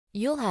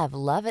You'll have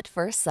love at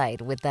first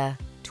sight with the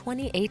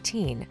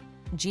 2018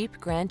 Jeep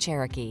Grand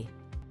Cherokee.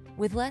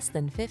 With less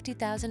than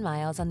 50,000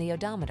 miles on the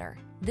odometer,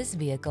 this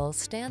vehicle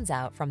stands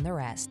out from the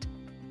rest.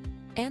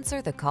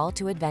 Answer the call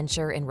to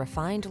adventure in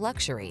refined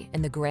luxury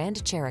in the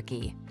Grand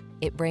Cherokee.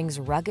 It brings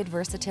rugged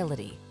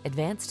versatility,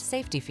 advanced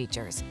safety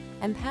features,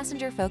 and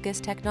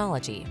passenger-focused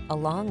technology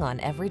along on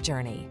every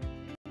journey.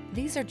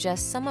 These are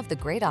just some of the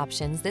great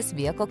options this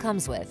vehicle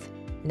comes with: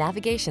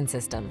 navigation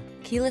system,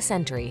 keyless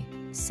entry,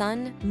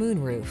 sun,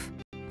 moonroof,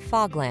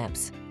 fog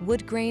lamps,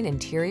 wood grain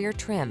interior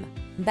trim,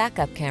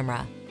 backup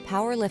camera,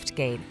 power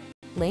liftgate,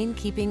 lane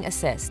keeping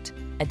assist,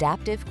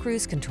 adaptive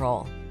cruise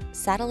control,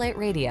 satellite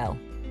radio.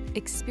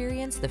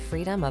 Experience the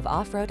freedom of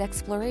off-road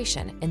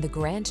exploration in the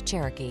Grand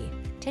Cherokee.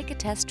 Take a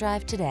test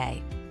drive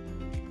today.